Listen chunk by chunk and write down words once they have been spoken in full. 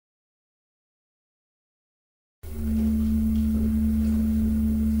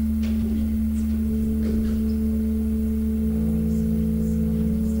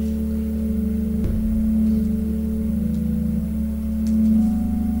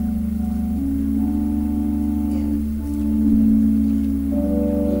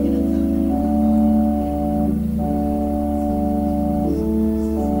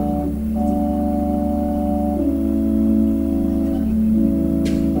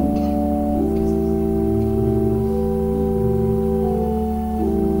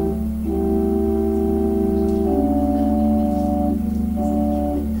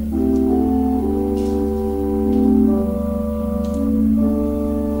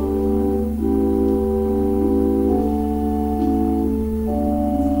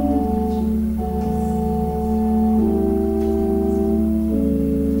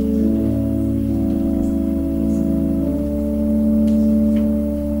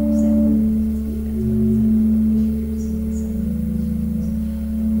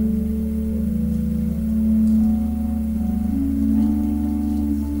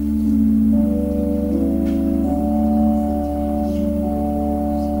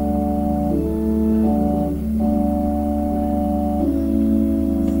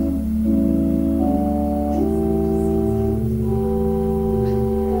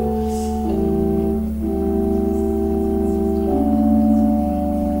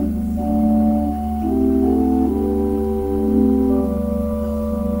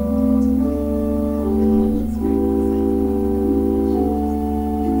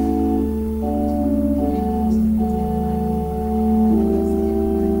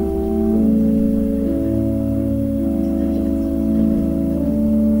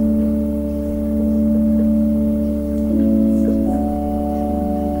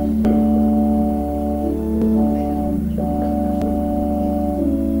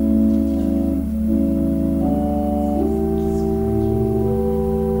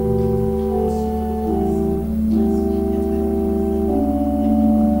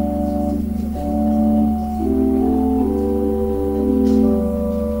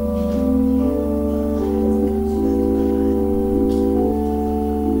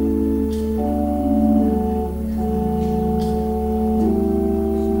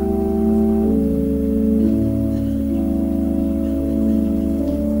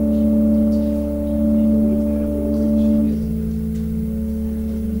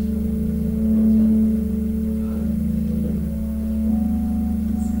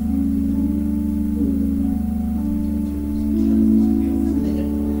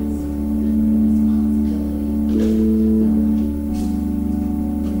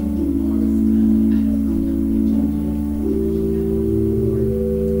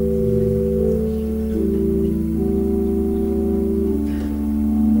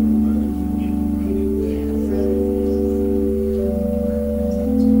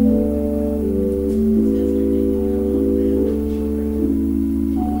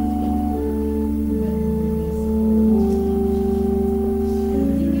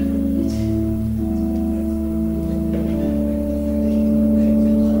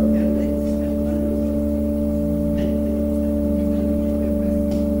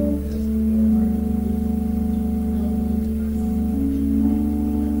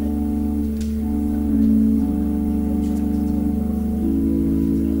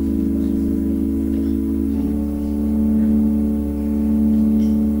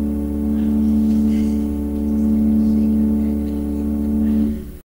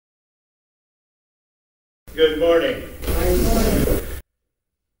Good morning.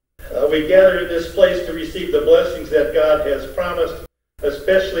 We gather in this place to receive the blessings that God has promised,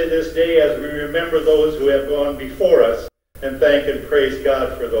 especially this day as we remember those who have gone before us and thank and praise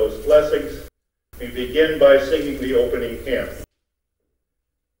God for those blessings. We begin by singing the opening hymn.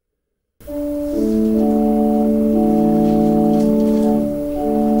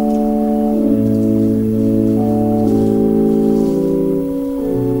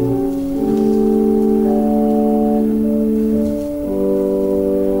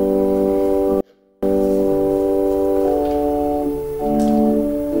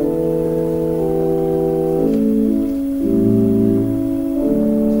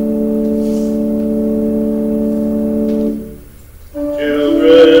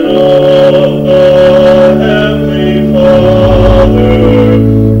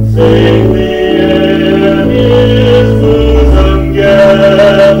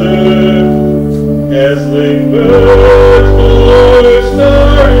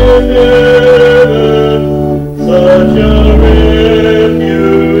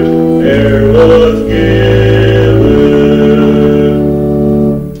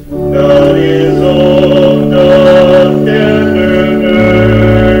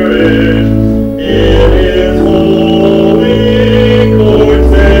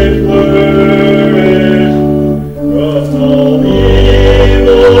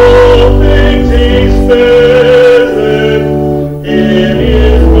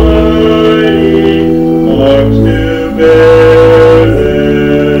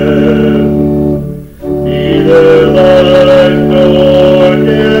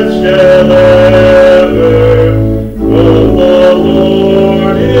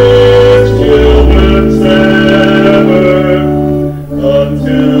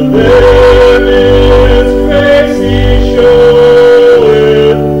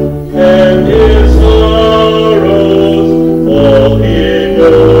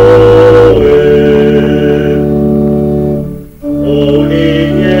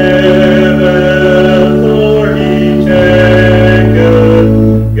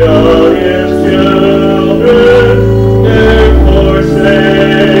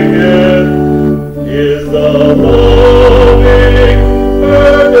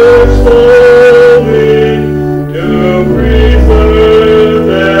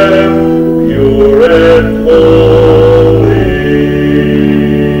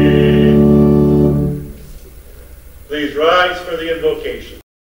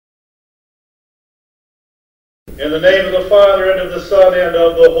 In the name of the Father, and of the Son, and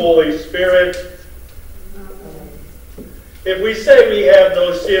of the Holy Spirit. If we say we have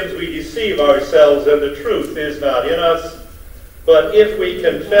no sins, we deceive ourselves, and the truth is not in us. But if we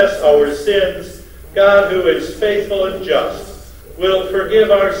confess our sins, God, who is faithful and just, will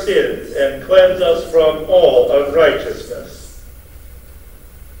forgive our sins and cleanse us from all unrighteousness.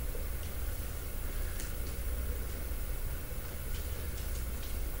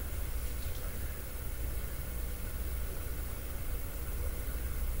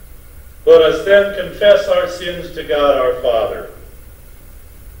 Let us then confess our sins to God our Father.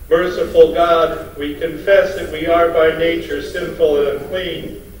 Merciful God, we confess that we are by nature sinful and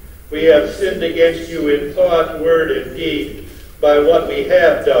unclean. We have sinned against you in thought, word, and deed, by what we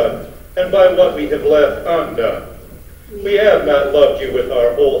have done and by what we have left undone. We have not loved you with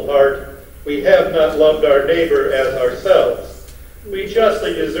our whole heart. We have not loved our neighbor as ourselves. We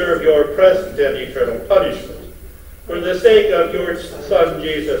justly deserve your present and eternal punishment. For the sake of your Son,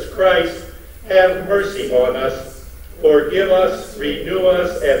 Jesus Christ, have mercy on us, forgive us, renew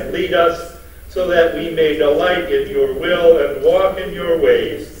us, and lead us, so that we may delight in your will and walk in your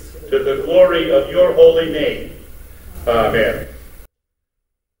ways, to the glory of your holy name. Amen.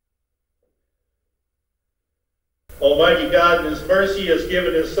 Almighty God, in his mercy, has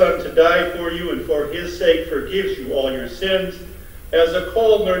given his Son to die for you, and for his sake forgives you all your sins. As a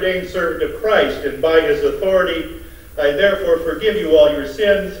called and ordained servant of Christ, and by his authority, I therefore forgive you all your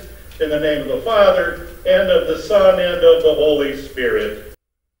sins, in the name of the Father, and of the Son, and of the Holy Spirit.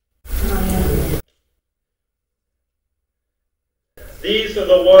 Amen. These are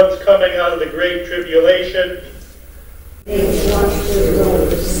the ones coming out of the great tribulation.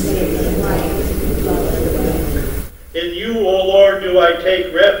 In you, O Lord, do I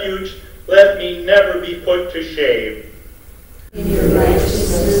take refuge. Let me never be put to shame. In your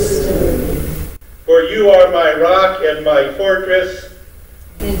righteousness, for you are my rock and my fortress.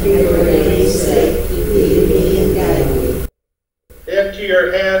 And for your name's sake, you lead me and guide me. Into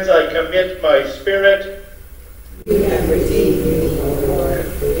your hands I commit my spirit. You have redeemed me, O Lord,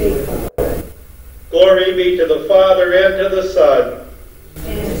 faithful Lord. Glory be to the Father, and to the Son,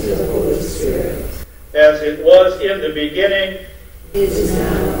 and to the Holy Spirit. As as it was in the beginning, is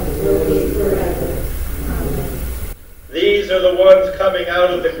now, will be forever. Amen. These are the ones coming out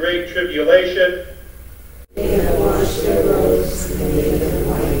of the great tribulation. They have washed their robes and made them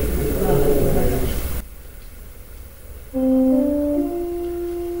white in the blood of the Lamb.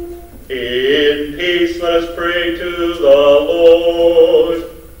 In peace, let us pray to the Lord.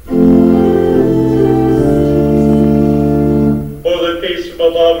 For the peace from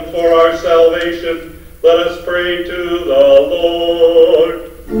above and for our salvation, let us pray to the Lord.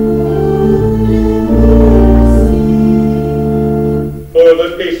 For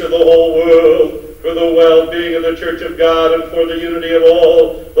the peace of the whole world, for the well-being of the Church of God, and for the unity of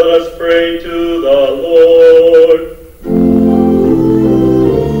all, let us pray to the Lord.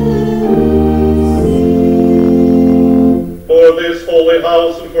 For this holy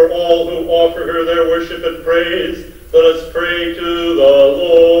house and for all who offer her their worship and praise, let us pray to the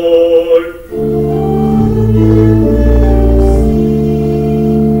Lord.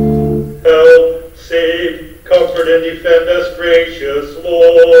 Help, save, comfort, and defend us, gracious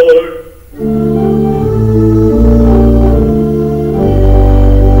Lord.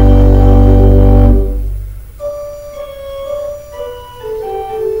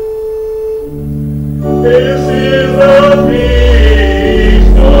 This is the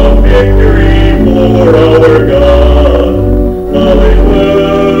feast of victory for our God.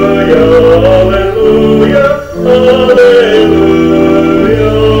 Hallelujah, hallelujah, hallelujah.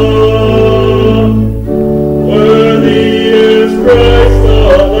 Worthy is Christ the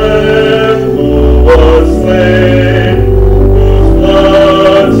Lamb who was slain, whose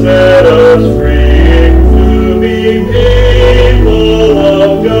blood set us free to be people of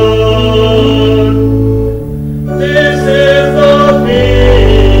God. This is the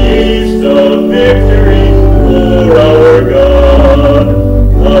feast of victory for our God.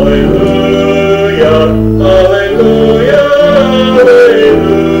 Hallelujah, hallelujah,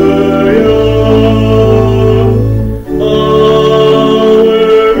 hallelujah.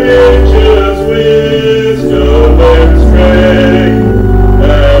 Our riches, wisdom, and strength,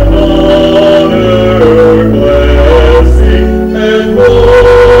 and honor, blessing, and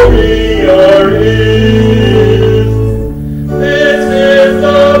glory are His. This is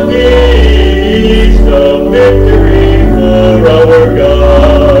the feast of victory for our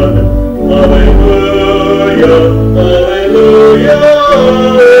God. Hallelujah, hallelujah,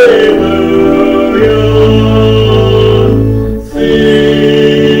 hallelujah.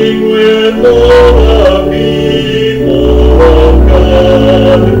 Sing with all the people of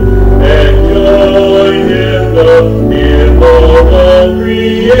God, and join in the hymn of all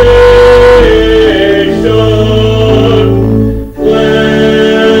creation.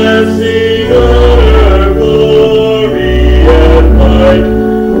 Blessing, honor, glory, and might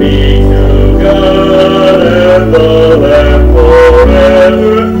be to God and the Lamb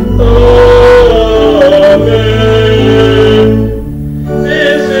forever. Amen.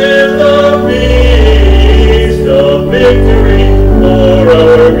 This is the feast of victory for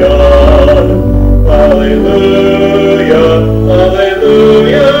our God. Hallelujah,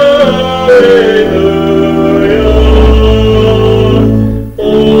 hallelujah, hallelujah.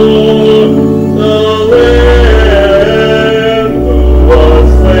 For the Lamb who was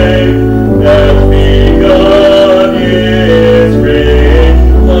slain has begun His reign.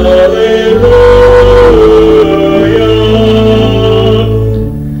 Hallelujah.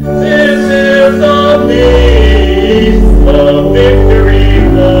 This is the feast of victory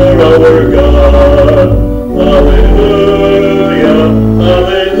for our God. Hallelujah,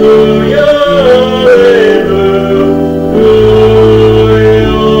 hallelujah, hallelujah.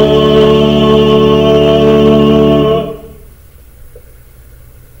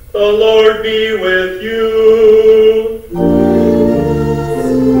 The Lord be with you.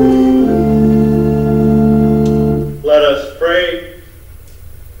 Let us pray.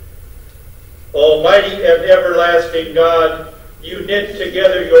 Almighty and everlasting God, you knit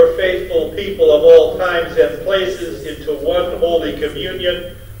together your faithful people of all times and places into one holy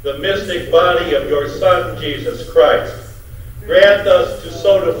communion, the mystic body of your Son, Jesus Christ. Grant us to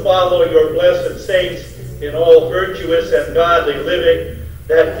follow your blessed saints in all virtuous and godly living,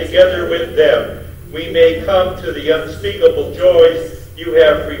 that together with them we may come to the unspeakable joys you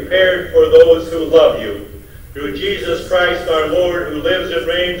have prepared for those who love you. Through Jesus Christ our Lord, who lives and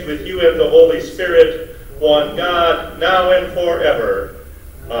reigns with you and the Holy Spirit, one God, now and forever.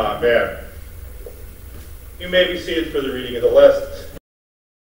 Amen. You may be seated for the reading of the lessons.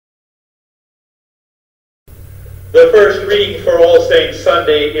 The first reading for All Saints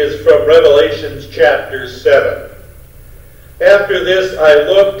Sunday is from Revelations chapter 7. After this I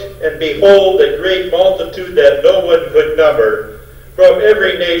looked, and behold, a great multitude that no one could number, from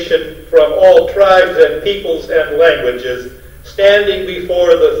every nation, from all tribes and peoples and languages, standing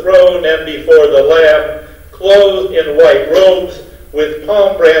before the throne and before the Lamb, clothed in white robes, with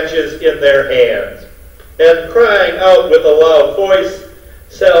palm branches in their hands, and crying out with a loud voice,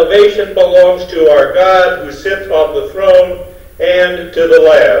 Salvation belongs to our God who sits on the throne and to the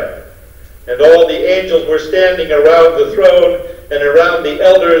Lamb. And all the angels were standing around the throne and around the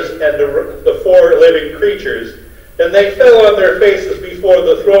elders and the four living creatures. And they fell on their faces before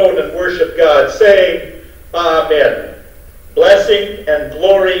the throne and worshiped God, saying, Amen. Blessing and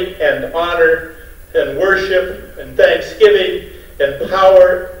glory and honor and worship and thanksgiving and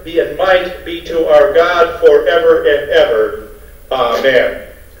power and might be to our God forever and ever. Amen.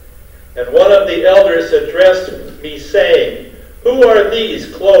 And one of the elders addressed me, saying, Who are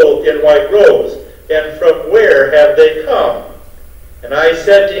these clothed in white robes, and from where have they come? And I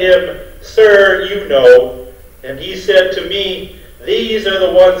said to him, Sir, you know. And he said to me, These are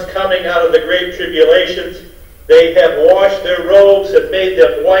the ones coming out of the great tribulations. They have washed their robes and made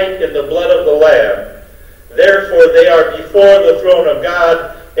them white in the blood of the Lamb. Therefore they are before the throne of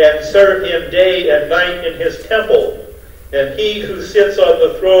God, and serve him day and night in his temple. And he who sits on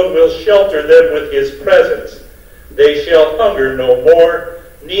the throne will shelter them with his presence. They shall hunger no more,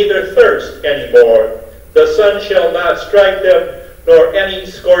 neither thirst any more. The sun shall not strike them, nor any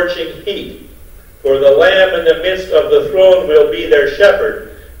scorching heat. For the Lamb in the midst of the throne will be their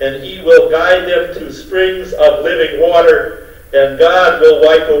shepherd, and he will guide them to springs of living water, and God will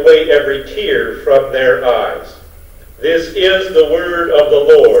wipe away every tear from their eyes. This is the word of the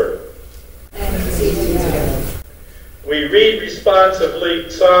Lord. We read responsively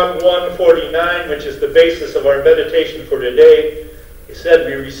Psalm 149, which is the basis of our meditation for today. He said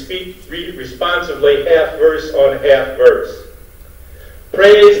we read responsively half verse on half verse.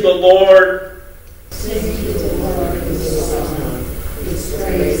 Praise the Lord. Sing to the Lord his song. His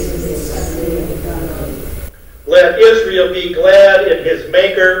praise is the assembly of God. Let Israel be glad in his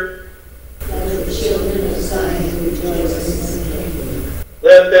Maker. Let the children of Zion rejoice in the King.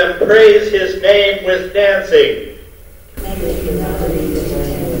 Let them praise his name with dancing.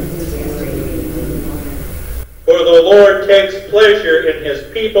 For the Lord takes pleasure in his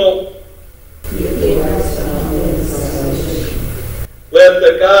people. Let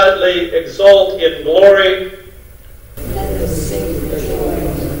the godly exult in glory.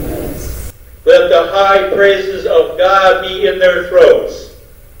 Let the high praises of God be in their throats.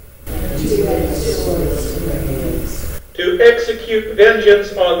 To execute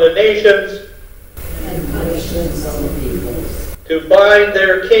vengeance on the nations. To bind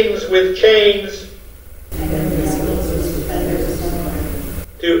their kings with chains.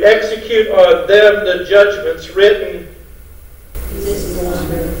 To execute on them the judgments written. This is the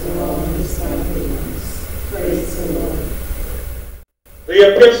honor for all his godliness. Praise the Lord.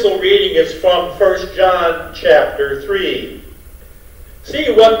 The epistle reading is from 1 John chapter 3.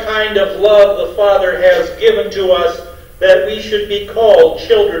 See what kind of love the Father has given to us, that we should be called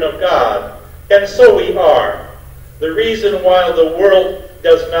children of God. And so we are. The reason why the world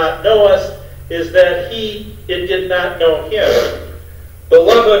does not know us is that it did not know him.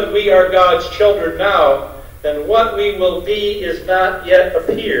 Beloved, we are God's children now, and what we will be is not yet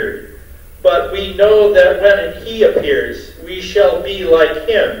appeared. But we know that when he appears, we shall be like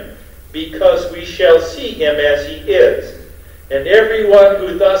him, because we shall see him as he is. And everyone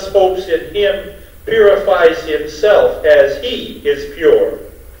who thus hopes in him purifies himself as he is pure.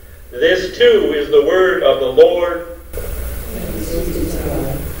 This too is the word of the Lord.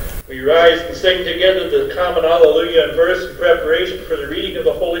 We rise and sing together the common Alleluia and verse in preparation for the reading of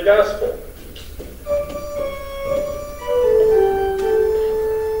the Holy Gospel.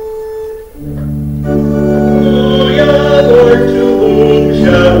 Alleluia, Lord, to whom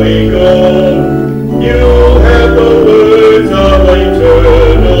shall we go? You have the words of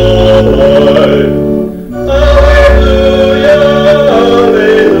eternal life. Alleluia,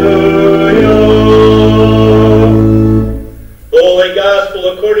 alleluia. The Holy Gospel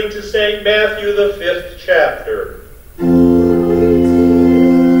according to St. Matthew, the 5th chapter.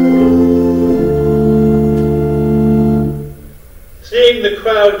 Seeing the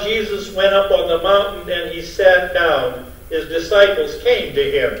crowd, Jesus went up on the mountain, and he sat down. His disciples came to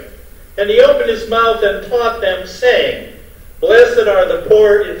him. And he opened his mouth and taught them, saying, Blessed are the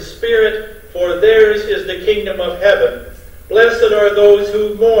poor in spirit, for theirs is the kingdom of heaven. Blessed are those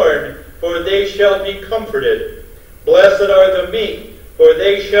who mourn, for they shall be comforted. Blessed are the meek, for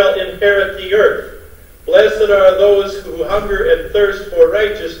they shall inherit the earth. Blessed are those who hunger and thirst for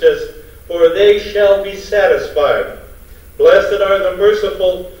righteousness, for they shall be satisfied. Blessed are the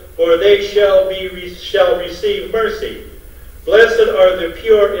merciful, for they shall receive mercy. Blessed are the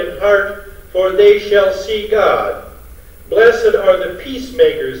pure in heart, for they shall see God. Blessed are the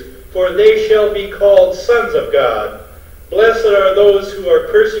peacemakers, for they shall be called sons of God. Blessed are those who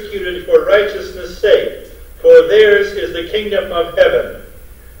are persecuted for righteousness' sake, for theirs is the kingdom of heaven.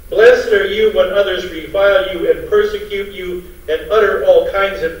 Blessed are you when others revile you and persecute you and utter all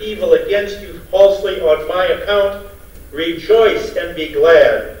kinds of evil against you falsely on my account. Rejoice and be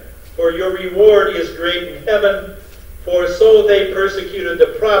glad, for your reward is great in heaven, for so they persecuted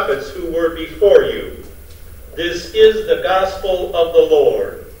the prophets who were before you. This is the gospel of the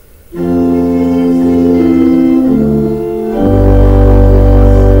Lord.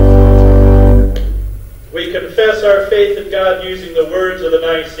 We confess our faith in God using the words of the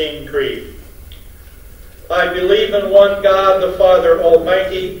Nicene Creed. I believe in one God, the Father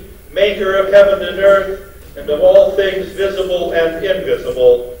Almighty, maker of heaven and earth, and of all things visible and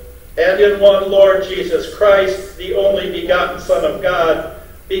invisible, and in one Lord Jesus Christ, the only begotten Son of God,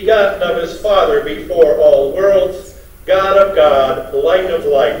 begotten of his Father before all worlds, God of God, light of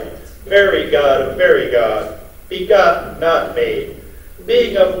light, very God of very God, begotten, not made,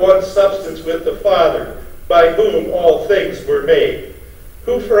 being of one substance with the Father, by whom all things were made,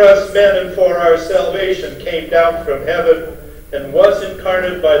 who for us men and for our salvation came down from heaven, and was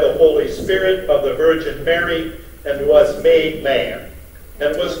incarnate by the Holy Spirit of the Virgin Mary, and was made man,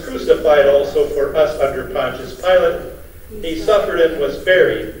 and was crucified also for us under Pontius Pilate. He suffered and was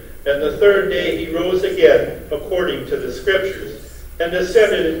buried, and the third day he rose again, according to the Scriptures, and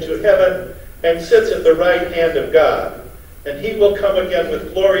ascended into heaven, and sits at the right hand of God. And he will come again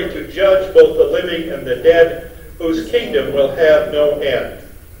with glory to judge both the living and the dead, whose kingdom will have no end.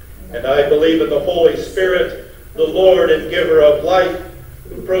 And I believe in the Holy Spirit, the Lord and giver of life,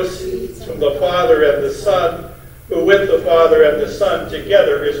 who proceeds from the Father and the Son, who with the Father and the Son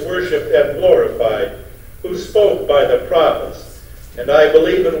together is worshipped and glorified, who spoke by the prophets. And I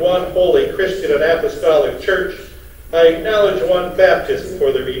believe in one holy Christian and apostolic church. I acknowledge one baptism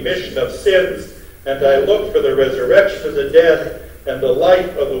for the remission of sins, and I look for the resurrection of the dead and the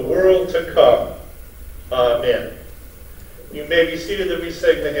life of the world to come. Amen. You may be seated and we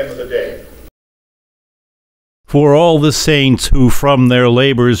sing the hymn of the day. For all the saints who from their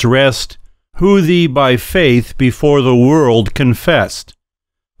labors rest, who thee by faith before the world confessed,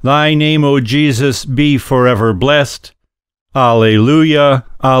 thy name, O Jesus, be forever blessed. Alleluia,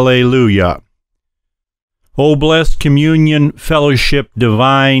 alleluia. O blessed communion, fellowship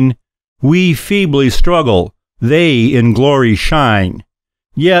divine, we feebly struggle, they in glory shine.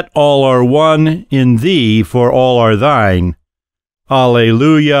 Yet all are one in thee, for all are thine.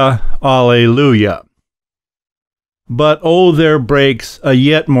 Alleluia, alleluia. But oh, there breaks a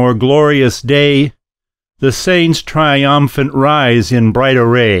yet more glorious day. The saints triumphant rise in bright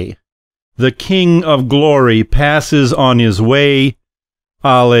array. The King of glory passes on his way.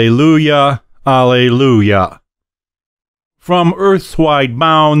 Alleluia, alleluia. From earth's wide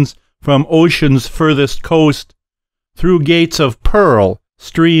bounds, from ocean's furthest coast, through gates of pearl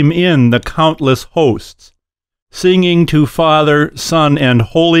stream in the countless hosts, singing to Father, Son, and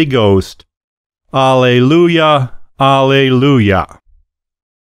Holy Ghost. Alleluia, alleluia.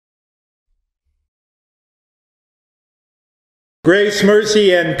 Grace,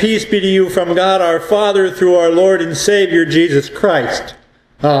 mercy, and peace be to you from God our Father through our Lord and Savior Jesus Christ.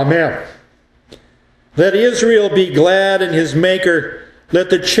 Amen. Let Israel be glad in his Maker. Let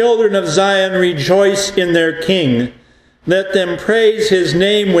the children of Zion rejoice in their King. Let them praise his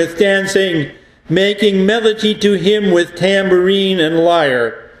name with dancing, making melody to him with tambourine and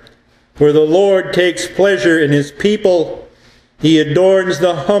lyre. For the Lord takes pleasure in his people. He adorns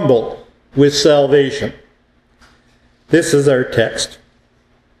the humble with salvation. This is our text.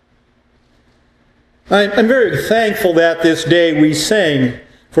 I'm very thankful that this day we sang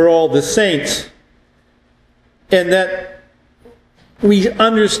for all the saints, and that we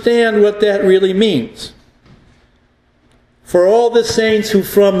understand what that really means. For all the saints who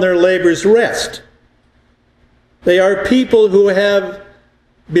from their labors rest. They are people who have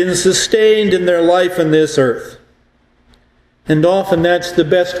been sustained in their life on this earth. And often that's the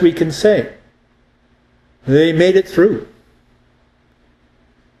best we can say. They made it through.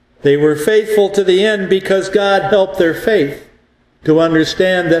 They were faithful to the end because God helped their faith to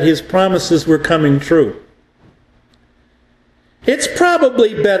understand that his promises were coming true. It's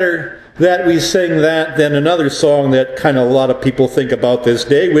probably better that we sing that than another song that kind of a lot of people think about this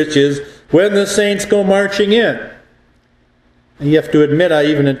day, which is When the Saints Go Marching In. And you have to admit, I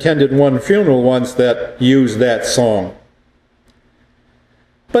even attended one funeral once that used that song.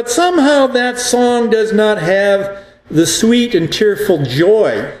 But somehow that song does not have the sweet and tearful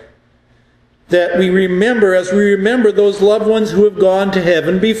joy that we remember as we remember those loved ones who have gone to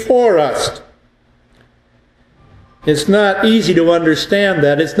heaven before us. It's not easy to understand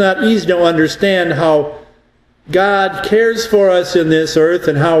that. It's not easy to understand how God cares for us in this earth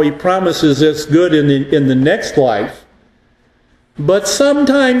and how He promises us good in the next life. But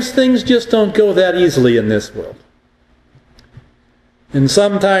sometimes things just don't go that easily in this world. And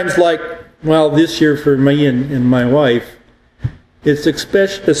sometimes, like, well, this year for me and my wife, it's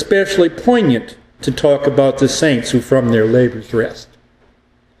especially poignant to talk about the saints who from their labors rest.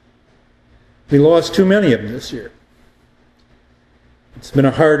 We lost too many of them this year. It's been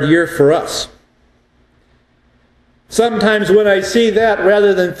a hard year for us. Sometimes when I see that,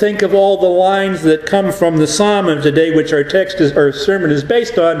 rather than think of all the lines that come from the psalm of today, which our sermon is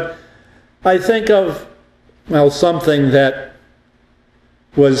based on, I think of, well, something that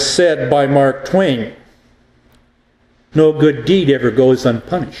was said by Mark Twain. No good deed ever goes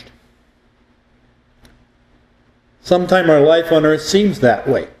unpunished. Sometimes our life on earth seems that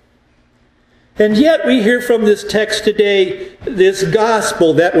way. And yet we hear from this text today this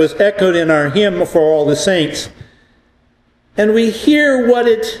gospel that was echoed in our hymn for all the saints. And we hear what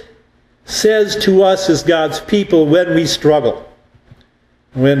it says to us as God's people when we struggle,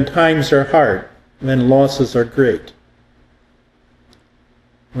 when times are hard, when losses are great,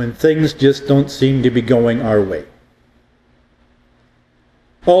 when things just don't seem to be going our way.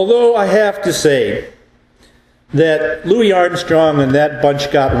 Although I have to say that Louis Armstrong and that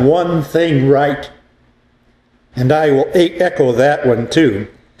bunch got one thing right, and I will echo that one too.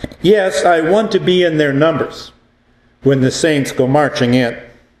 Yes, I want to be in their numbers when the saints go marching in.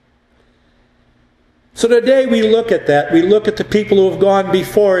 So today we look at that. We look at the people who have gone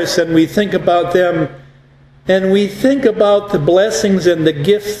before us and we think about them, and we think about the blessings and the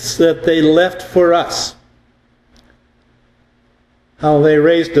gifts that they left for us. How they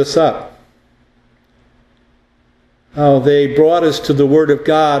raised us up. How they brought us to the Word of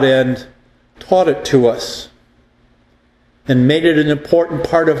God and taught it to us and made it an important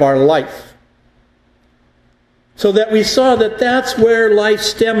part of our life. So that we saw that that's where life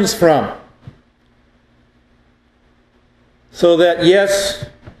stems from. So that, yes,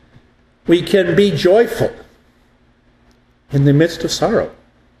 we can be joyful in the midst of sorrow.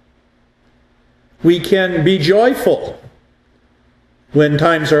 We can be joyful when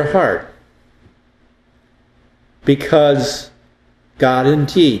times are hard, because God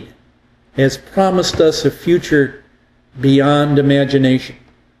indeed has promised us a future beyond imagination.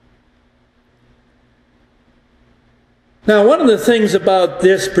 Now, one of the things about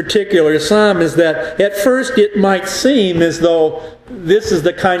this particular psalm is that at first it might seem as though this is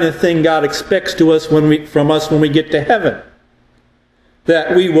the kind of thing God expects from us when we get to heaven.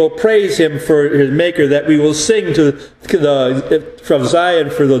 That we will praise Him for His Maker, that we will sing from Zion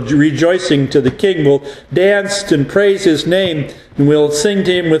for the rejoicing to the King. We'll dance and praise His name, and we'll sing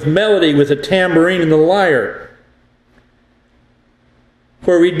to Him with melody, with a tambourine and the lyre.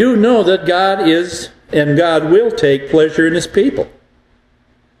 For we do know that God is, and God will take pleasure in His people.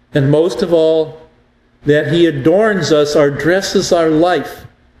 And most of all, that He adorns us or dresses our life,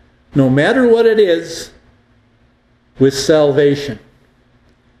 no matter what it is, with salvation,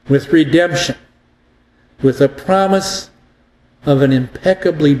 with redemption, with a promise of an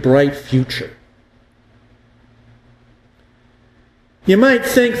impeccably bright future. You might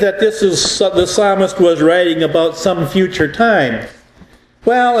think that the psalmist was writing about some future time.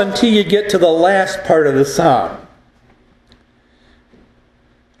 Well, until you get to the last part of the psalm.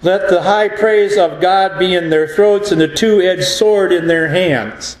 Let the high praise of God be in their throats and the two-edged sword in their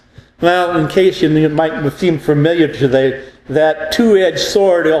hands. Well, in case you might seem familiar to that two-edged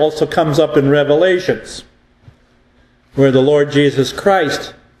sword also comes up in Revelations, where the Lord Jesus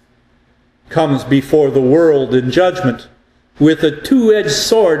Christ comes before the world in judgment with a two-edged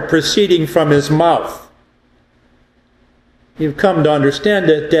sword proceeding from His mouth. You've come to understand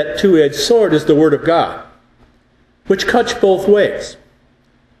that that two-edged sword is the Word of God, which cuts both ways.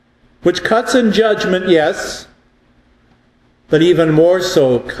 Which cuts in judgment, yes, but even more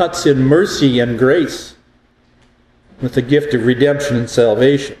so cuts in mercy and grace with the gift of redemption and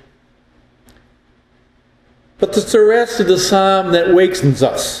salvation. But it's the rest of the psalm that wakens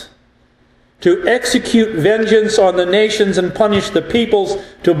us to execute vengeance on the nations and punish the peoples,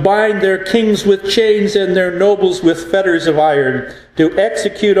 to bind their kings with chains and their nobles with fetters of iron, to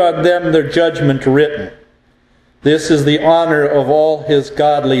execute on them their judgment written. This is the honor of all His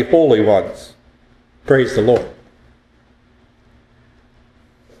godly holy ones. Praise the Lord.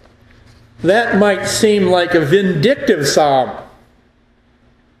 That might seem like a vindictive psalm.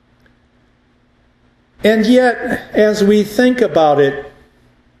 And yet, as we think about it,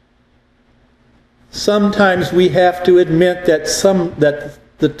 sometimes we have to admit that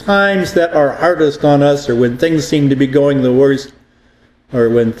the times that are hardest on us, or when things seem to be going the worst, or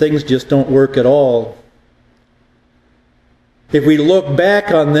when things just don't work at all, if we look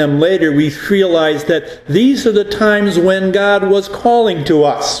back on them later, we realize that these are the times when God was calling to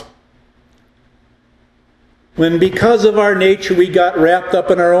us. When because of our nature we got wrapped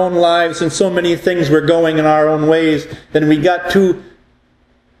up in our own lives and so many things were going in our own ways, and we got too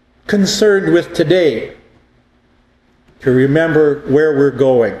concerned with today to remember where we're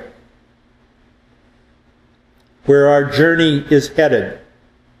going, where our journey is headed.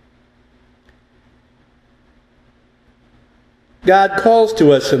 God calls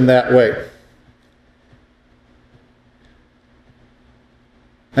to us in that way.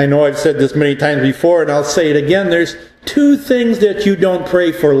 I know I've said this many times before, and I'll say it again. There's two things that you don't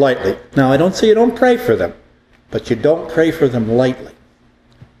pray for lightly. Now, I don't say you don't pray for them, but you don't pray for them lightly.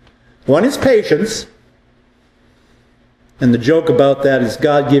 One is patience. And the joke about that is,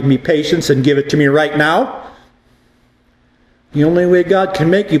 God, give me patience and give it to me right now. The only way God can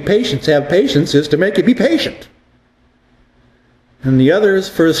make you have patience, is to make you be patient. And the other is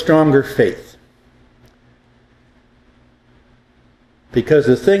for a stronger faith. Because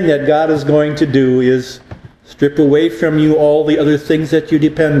the thing that God is going to do is strip away from you all the other things that you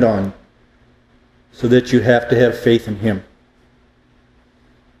depend on, so that you have to have faith in Him.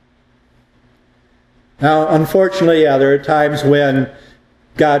 Now, unfortunately, there are times when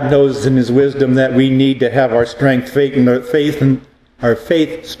God knows in His wisdom that we need to have our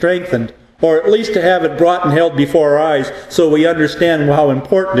faith strengthened, or at least to have it brought and held before our eyes, so we understand how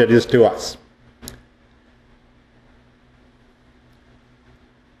important it is to us.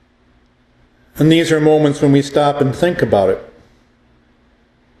 And these are moments when we stop and think about it.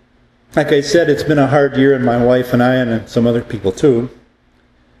 Like I said, it's been a hard year, and my wife and I, and some other people too.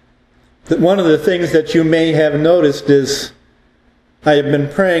 That one of the things that you may have noticed is I have been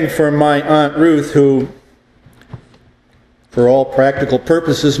praying for my Aunt Ruth, who, for all practical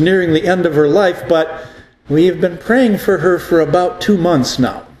purposes, nearing the end of her life, but we have been praying for her for about 2 months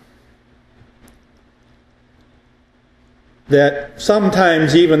now. That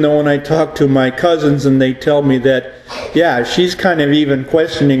sometimes, even though when I talk to my cousins and they tell me that, yeah, she's kind of even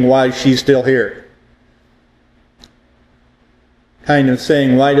questioning why she's still here. Kind of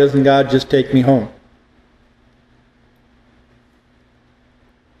saying, why doesn't God just take me home?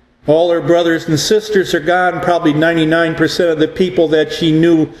 All her brothers and sisters are gone. Probably 99% of the people that she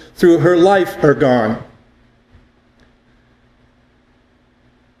knew through her life are gone.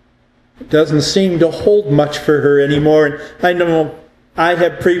 It doesn't seem to hold much for her anymore. And I know I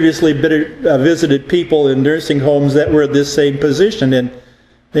have previously visited people in nursing homes that were in this same position, and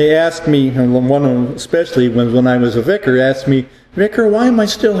they asked me, and one of them, especially when I was a vicar, asked me, "Vicar, why am I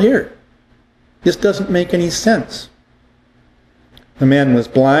still here? This doesn't make any sense." The man was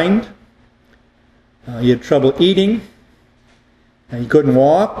blind. He had trouble eating. He couldn't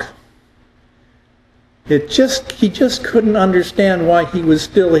walk. He just couldn't understand why he was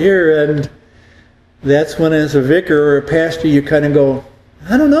still here. And that's when, as a vicar or a pastor, you kind of go,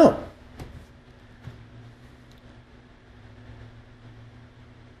 I don't know.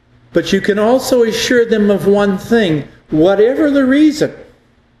 But you can also assure them of one thing: whatever the reason,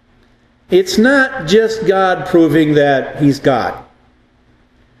 it's not just God proving that He's God.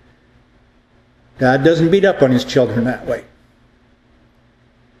 God doesn't beat up on His children that way.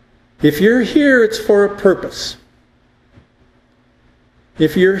 If you're here, it's for a purpose.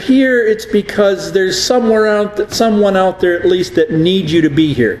 If you're here, it's because there's someone out there at least that needs you to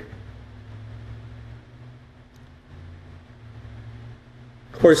be here.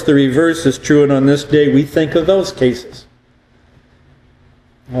 Of course, the reverse is true, and on this day we think of those cases.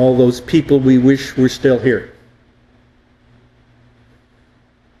 All those people we wish were still here.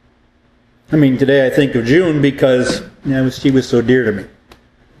 I mean, today I think of June because she was so dear to me.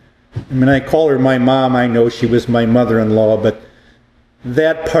 I mean, I call her my mom. I know she was my mother-in-law, but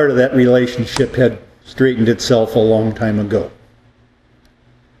that part of that relationship had straightened itself a long time ago.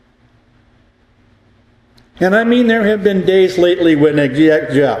 And I mean, there have been days lately when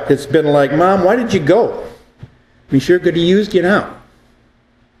it's been like, Mom, why did you go? We sure could have used you now.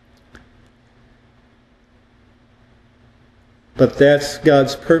 But that's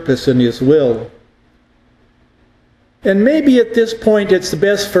God's purpose and His will. And maybe at this point it's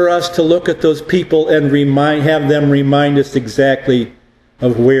best for us to look at those people and have them remind us exactly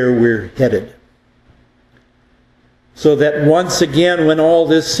of where we're headed. So that once again, when all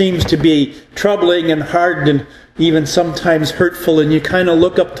this seems to be troubling and hard and even sometimes hurtful, and you kind of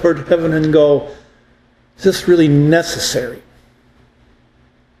look up toward heaven and go, Is this really necessary?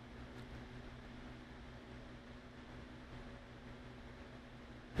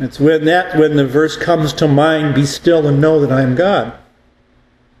 It's when the verse comes to mind, be still and know that I am God.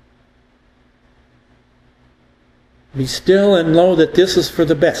 Be still and know that this is for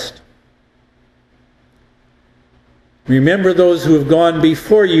the best. Remember those who have gone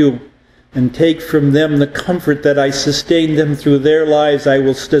before you, and take from them the comfort that I sustained them through their lives. I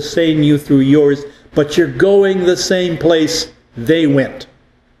will sustain you through yours, but you're going the same place they went.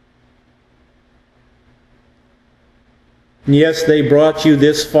 Yes, they brought you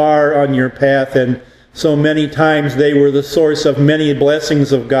this far on your path, and so many times they were the source of many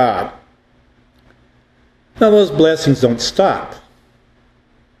blessings of God. Now, those blessings don't stop,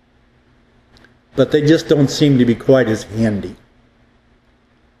 but they just don't seem to be quite as handy.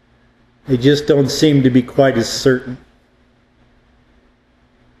 They just don't seem to be quite as certain.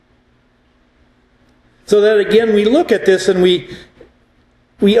 So that again, we look at this and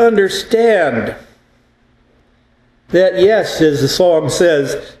we understand that, yes, as the song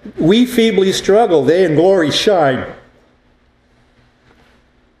says, we feebly struggle, they in glory shine.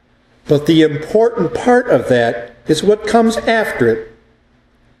 But the important part of that is what comes after it.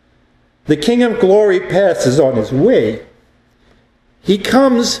 The King of Glory passes on his way. He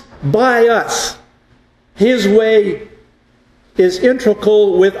comes by us. His way is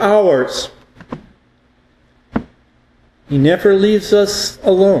integral with ours. He never leaves us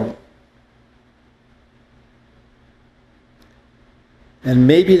alone. And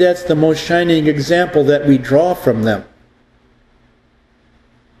maybe that's the most shining example that we draw from them.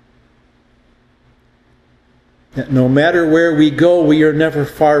 That no matter where we go, we are never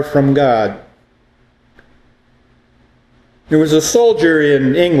far from God. There was a soldier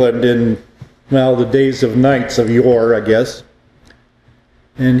in England in, well, the days of knights of yore, I guess.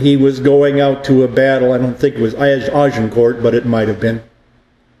 And he was going out to a battle. I don't think it was Agincourt, but it might have been.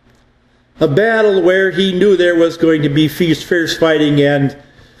 A battle where he knew there was going to be fierce fighting, and,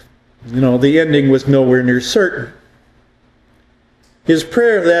 the ending was nowhere near certain. His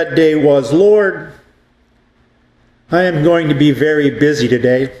prayer that day was, Lord, I am going to be very busy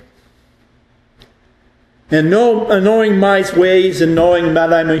today. And knowing my ways and knowing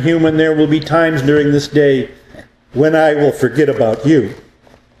that I'm a human, there will be times during this day when I will forget about you.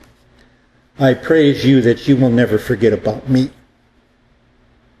 I praise you that you will never forget about me.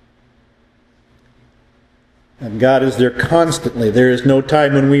 And God is there constantly. There is no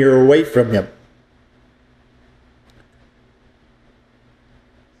time when we are away from Him.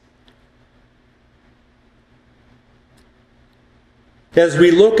 As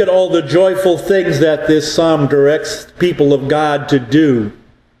we look at all the joyful things that this psalm directs people of God to do,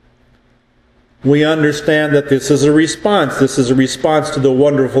 we understand that this is a response. This is a response to the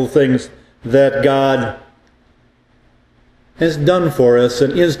wonderful things that God has done for us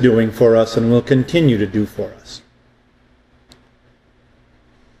and is doing for us and will continue to do for us.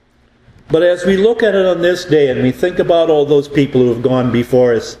 But as we look at it on this day and we think about all those people who have gone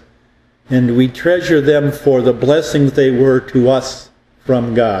before us, and we treasure them for the blessings they were to us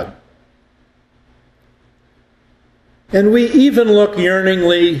from God, and we even look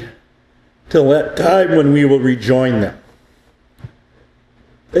yearningly till that time when we will rejoin them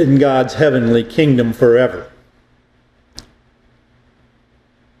in God's heavenly kingdom forever.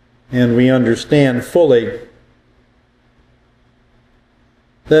 And we understand fully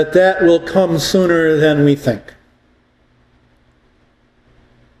that that will come sooner than we think.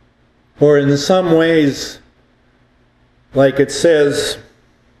 Or in some ways, like it says,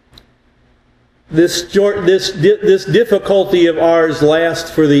 this difficulty of ours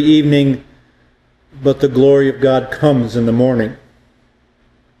lasts for the evening, but the glory of God comes in the morning.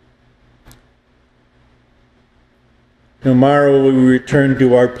 Tomorrow we return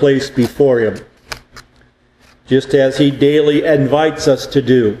to our place before Him, just as He daily invites us to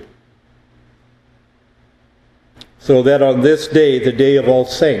do. So that on this day, the day of all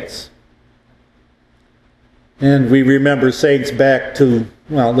saints, and we remember saints back to,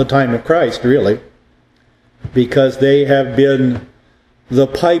 the time of Christ, really, because they have been the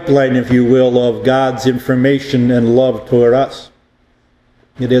pipeline, if you will, of God's information and love toward us.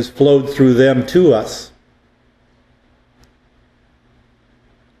 It has flowed through them to us.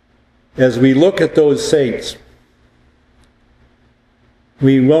 As we look at those saints,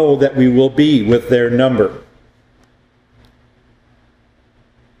 we know that we will be with their number.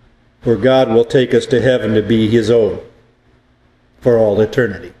 For God will take us to heaven to be His own for all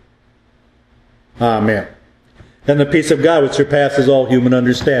eternity. Amen. And the peace of God which surpasses all human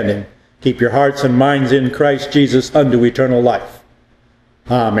understanding, keep your hearts and minds in Christ Jesus unto eternal life.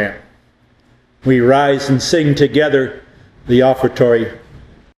 Amen. we rise and sing together the offertory.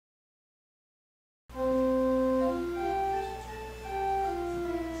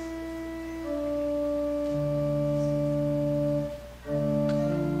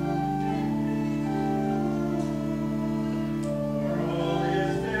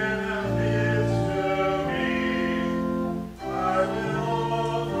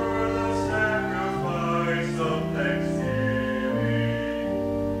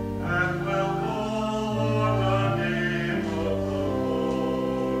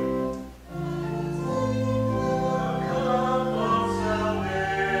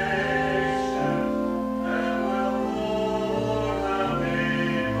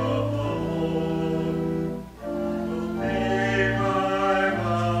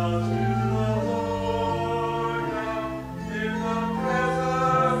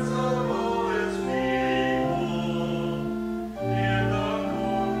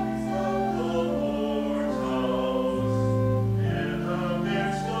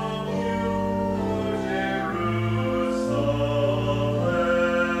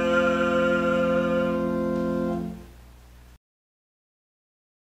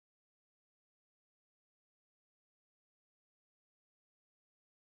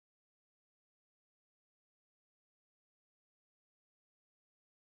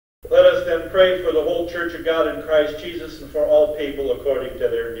 Let us then pray for the whole Church of God in Christ Jesus and for all people according to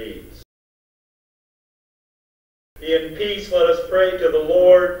their needs. In peace, let us pray to the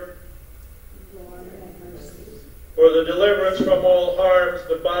Lord for the deliverance from all harms,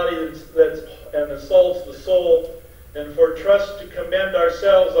 the body and assaults the soul, and for trust to commend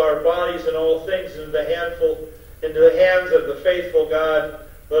ourselves, our bodies, and all things into the hands of the faithful God.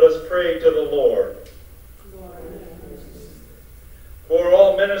 Let us pray to the Lord. For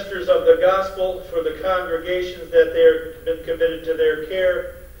all ministers of the gospel, for the congregations that they have been committed to their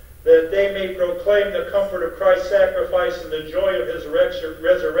care, that they may proclaim the comfort of Christ's sacrifice and the joy of his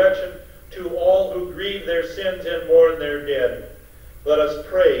resurrection to all who grieve their sins and mourn their dead. Let us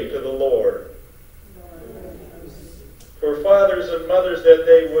pray to the Lord. For fathers and mothers, that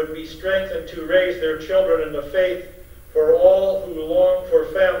they would be strengthened to raise their children in the faith, for all who long for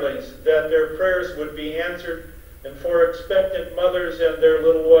families, that their prayers would be answered, and for expectant mothers and their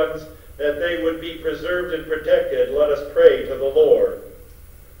little ones, that they would be preserved and protected. Let us pray to the Lord.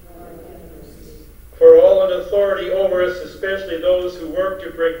 For all in authority over us, especially those who work to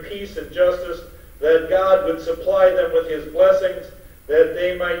bring peace and justice, that God would supply them with his blessings, that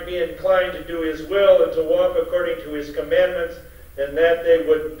they might be inclined to do his will and to walk according to his commandments, and that they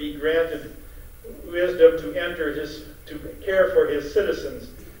would be granted wisdom to care for his citizens,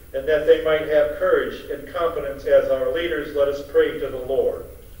 and that they might have courage and confidence as our leaders. Let us pray to the Lord.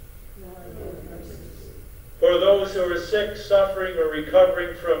 For those who are sick, suffering, or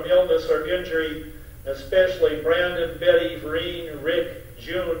recovering from illness or injury, especially Brandon, Betty, Vereen, Rick,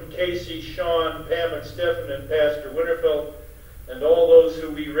 June, Casey, Sean, Pam, and Stephen, and Pastor Winterfeld, and all those who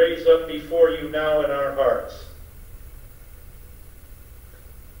we raise up before you now in our hearts.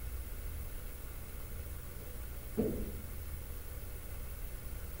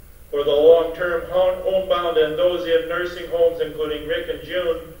 For the long-term homebound and those in nursing homes, including Rick and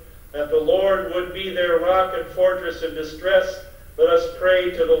June, that the Lord would be their rock and fortress in distress, let us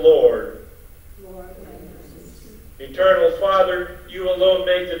pray to the Lord. Eternal Father, you alone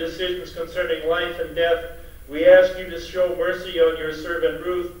make the decisions concerning life and death. We ask you to show mercy on your servant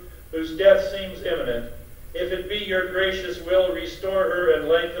Ruth, whose death seems imminent. If it be your gracious will, restore her and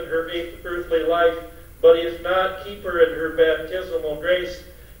lengthen her earthly life, but if not, keep her in her baptismal grace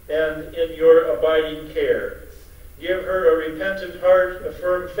and in your abiding care. Give her a repentant heart, a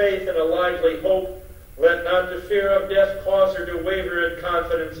firm faith, and a lively hope. Let not the fear of death cause her to waver in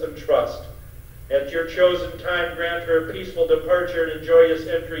confidence and trust. At your chosen time, grant her a peaceful departure and a joyous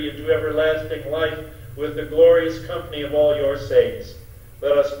entry into everlasting life with the glorious company of all your saints.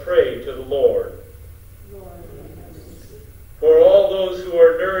 Let us pray to the Lord. For all those who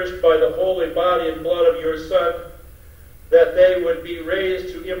are nourished by the holy body and blood of your Son, that they would be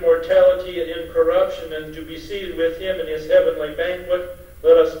raised to immortality and incorruption and to be seated with him in his heavenly banquet,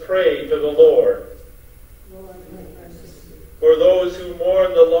 let us pray to the Lord. For those who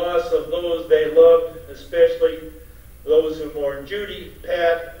mourn the loss of those they loved, especially those who mourn Judy,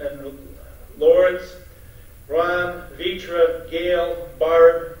 Pat, and Lawrence, Ron, Vitra, Gail,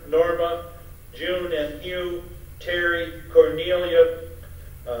 Barb, Norma, June and Hugh, Terry, Cornelia,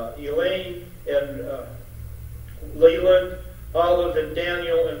 Elaine, and Leland, Olive, and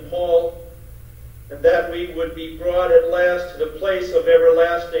Daniel, and Paul, and that we would be brought at last to the place of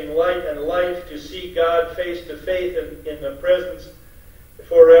everlasting light and life, to see God face to face in the presence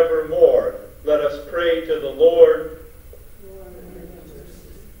forevermore. Let us pray to the Lord.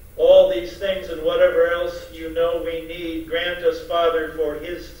 All these things and whatever else you know we need, grant us, Father, for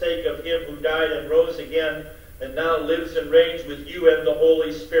his sake of him who died and rose again and now lives and reigns with you and the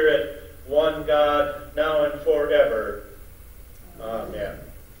Holy Spirit, one God, now and forever. Amen.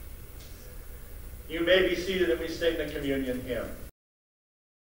 You may be seated and we sing the communion hymn.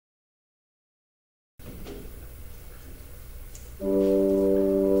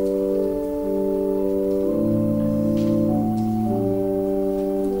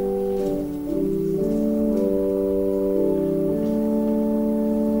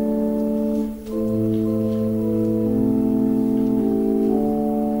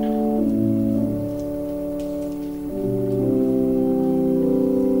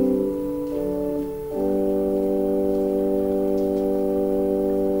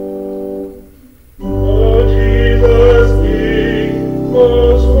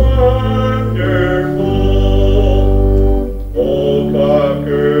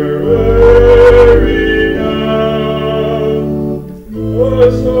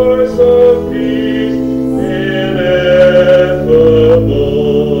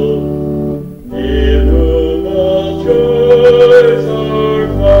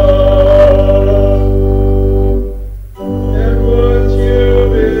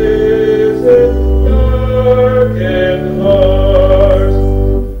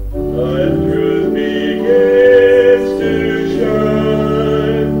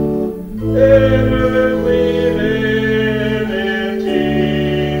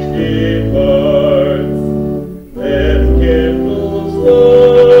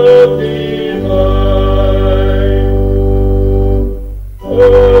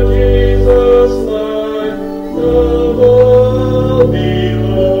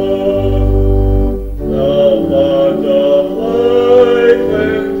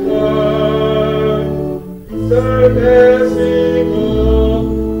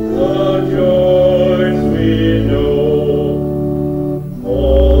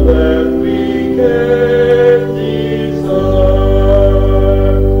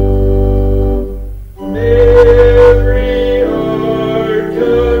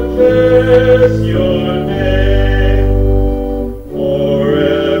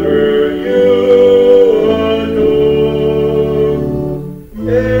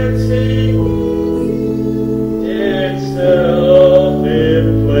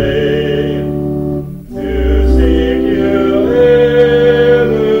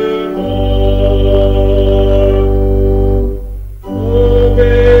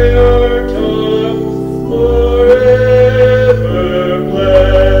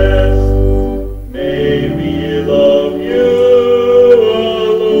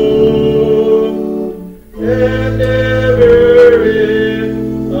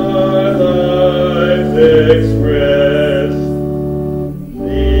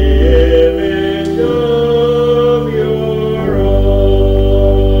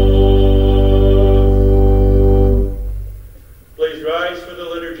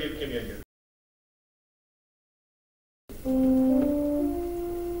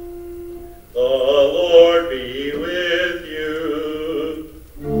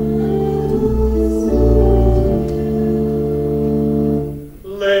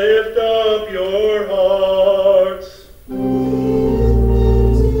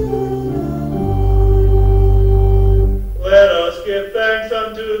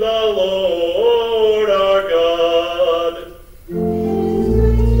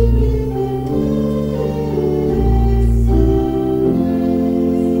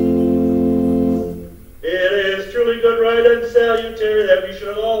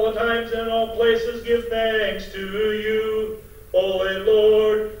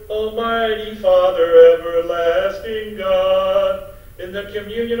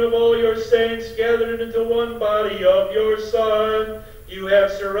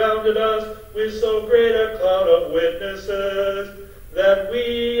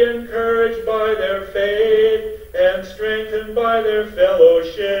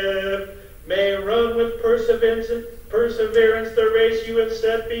 Perseverance the race you have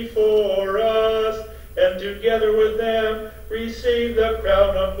set before us, and together with them receive the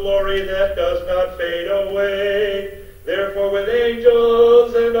crown of glory that does not fade away. Therefore with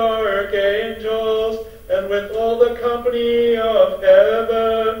angels and archangels, and with all the company of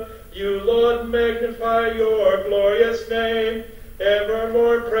heaven, you, Lord, magnify your glorious name,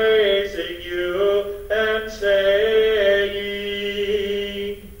 evermore praising you and saying,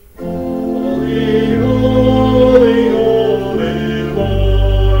 Holy, holy, holy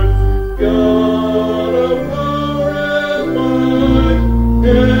Lord, God of power and might,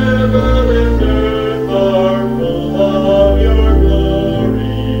 heaven and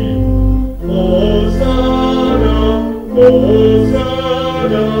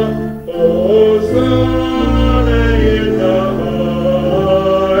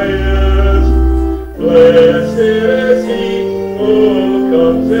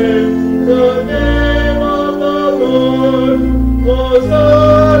in the name of the Lord.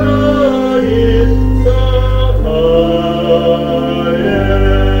 Hosanna in the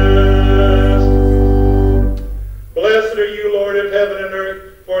highest. Blessed are you, Lord of heaven and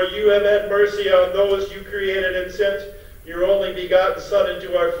earth, for you have had mercy on those you created and sent your only begotten Son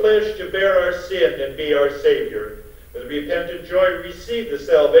into our flesh to bear our sin and be our Savior. With repentant joy receive the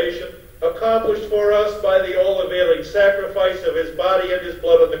salvation accomplished for us by the all-availing sacrifice of his body and his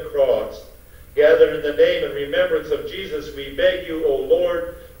blood on the cross. Gathered in the name and remembrance of Jesus, we beg you, O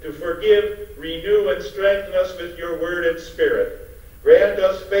Lord, to forgive, renew, and strengthen us with your word and spirit. Grant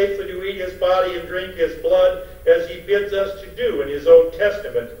us faithfully to eat his body and drink his blood, as he bids us to do in his own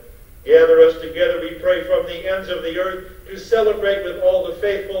testament. Gather us together, we pray, from the ends of the earth to celebrate with all the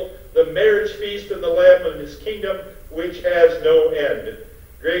faithful the marriage feast of the Lamb of his kingdom, which has no end.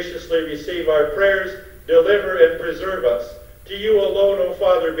 Graciously receive our prayers, deliver and preserve us. To you alone, O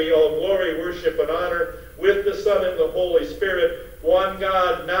Father, be all glory, worship, and honor, with the Son and the Holy Spirit, one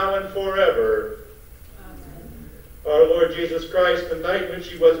God, now and forever. Amen. Our Lord Jesus Christ, the night when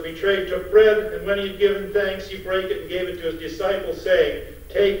he was betrayed, took bread, and when he had given thanks, he brake it and gave it to his disciples, saying,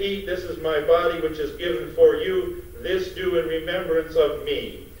 Take, eat, this is my body, which is given for you. This do in remembrance of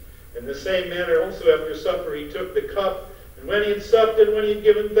me. In the same manner also after supper he took the cup, and when he had supped and when he had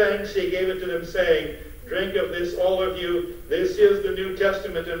given thanks, he gave it to them, saying, Drink of this, all of you. This is the New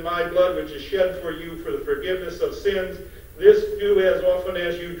Testament in my blood, which is shed for you for the forgiveness of sins. This do as often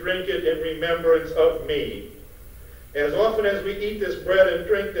as you drink it in remembrance of me. As often as we eat this bread and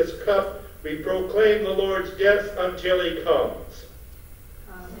drink this cup, we proclaim the Lord's death until he comes.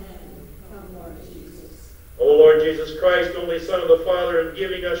 Amen. Come, Lord Jesus. O Lord Jesus Christ, only Son of the Father, in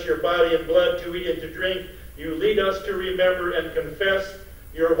giving us your body and blood to eat and to drink, you lead us to remember and confess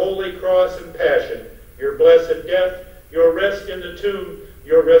your holy cross and passion, your blessed death, your rest in the tomb,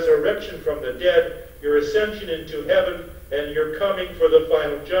 your resurrection from the dead, your ascension into heaven, and your coming for the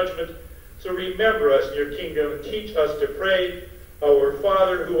final judgment. So remember us in your kingdom and teach us to pray, Our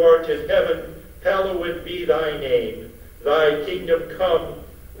Father who art in heaven, hallowed be thy name. Thy kingdom come,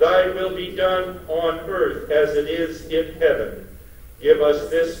 thy will be done on earth as it is in heaven. Give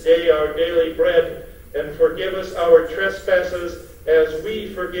us this day our daily bread, and forgive us our trespasses as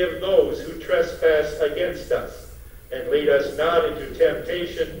we forgive those who trespass against us. And lead us not into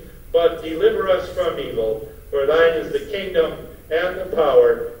temptation, but deliver us from evil. For thine is the kingdom, and the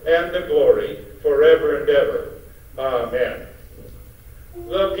power, and the glory, forever and ever. Amen.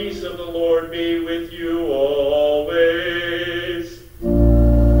 The peace of the Lord be with you always.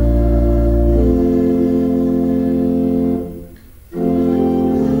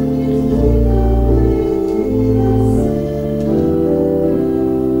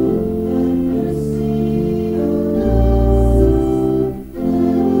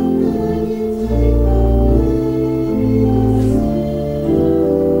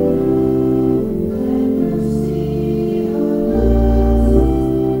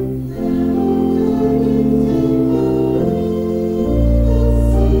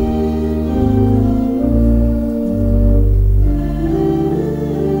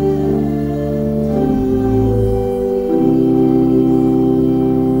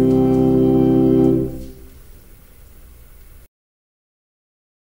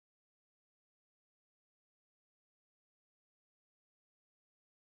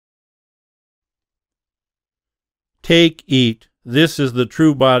 Take, eat, this is the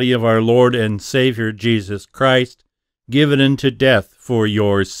true body of our Lord and Savior Jesus Christ, given unto death for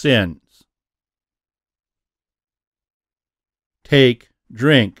your sins. Take,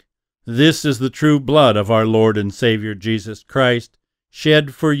 drink, this is the true blood of our Lord and Savior Jesus Christ,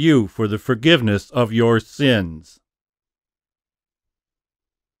 shed for you for the forgiveness of your sins.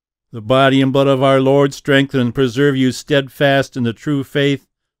 The body and blood of our Lord strengthen and preserve you steadfast in the true faith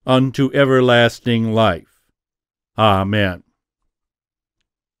unto everlasting life. Amen.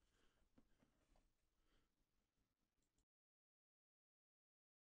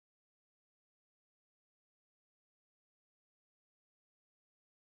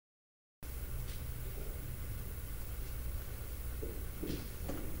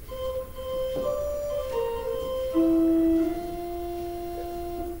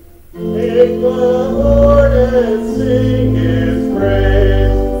 Take the Lord and sing his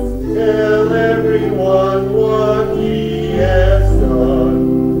praise. Tell everyone what he has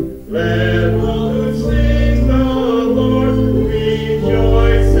done. Let all who sing the Lord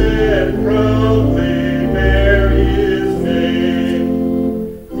rejoice and proudly bear his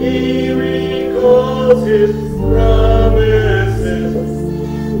name. He recalls his promises,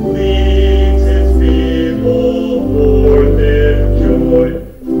 leads his people forth in joy.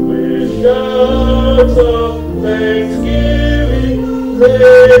 notes of thanksgiving.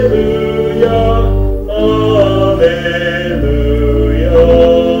 Hallelujah, hallelujah.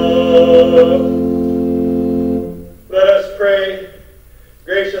 Let us pray.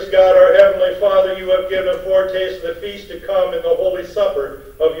 Gracious God, our Heavenly Father, you have given a foretaste of the feast to come in the Holy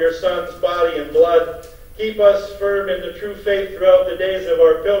Supper of your Son's body and blood. Keep us firm in the true faith throughout the days of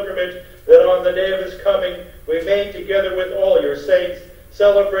our pilgrimage, that on the day of his coming we may, together with all your saints,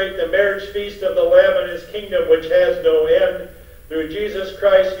 celebrate the marriage feast of the Lamb and his kingdom which has no end. Through Jesus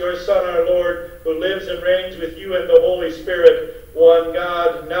Christ, your Son, our Lord, who lives and reigns with you in the Holy Spirit, one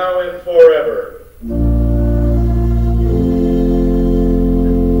God, now and forever.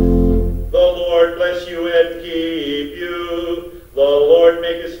 The Lord bless you and keep you. The Lord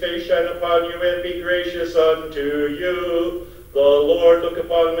make his face shine upon you and be gracious unto you. The Lord look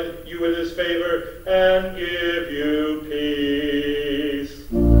upon you with his favor and give you peace.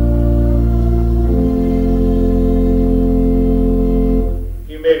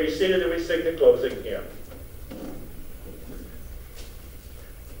 You may be seated and we sing the closing hymn.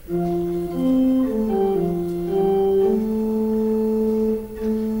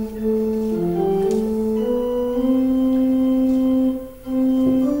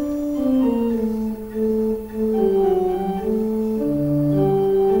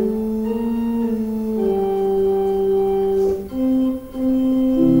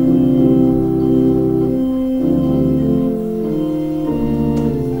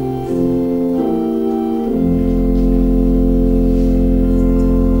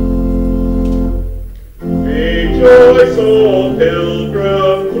 Rejoice, O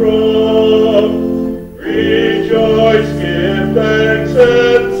pilgrim throng, rejoice, give thanks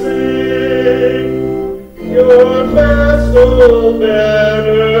and sing. Your festal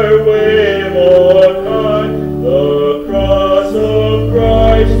banner wave on high, the cross of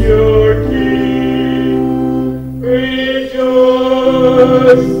Christ your King. Rejoice,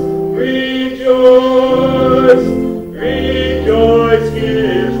 rejoice, rejoice,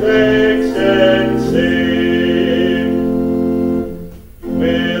 give thanks and sing.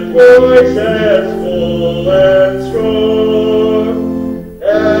 Voice as full and strong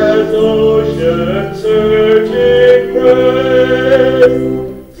as ocean surging praise,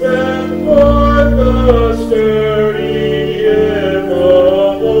 send forth the sturdy hymn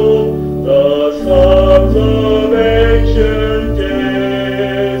of old, the songs of ancient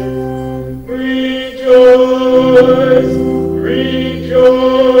days. Rejoice,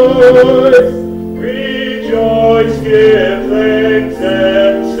 rejoice, rejoice, give thanks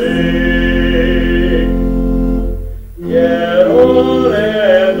and sing. Yet on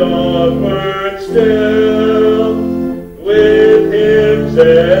and onward still, with hymns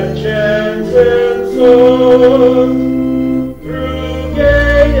and chants and songs, through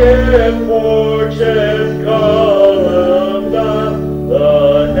gate and porch and column,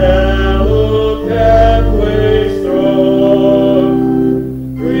 the hallowed pathways throng.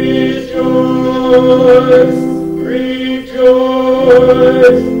 Rejoice, rejoice,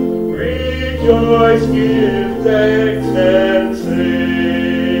 rejoice, give thanks and sing.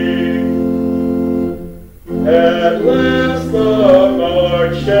 At last the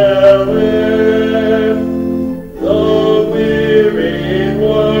march shall end, the wearied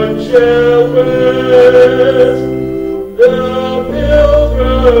one shall rest, the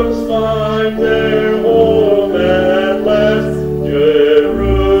pilgrims find their home at last,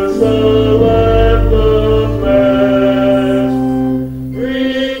 Jerusalem the blessed.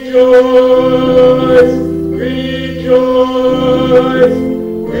 Rejoice, rejoice,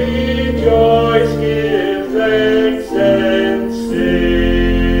 rejoice, give thanks and sing.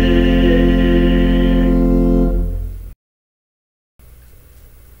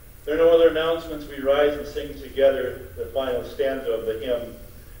 There are no other announcements. We rise and sing together the final stanza of the hymn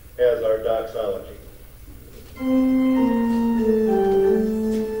as our doxology.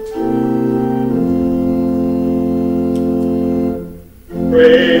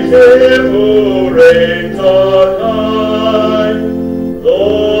 Praise him who reigns on high, the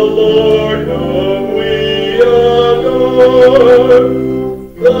Lord whom we adore,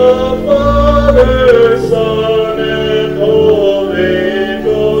 the Father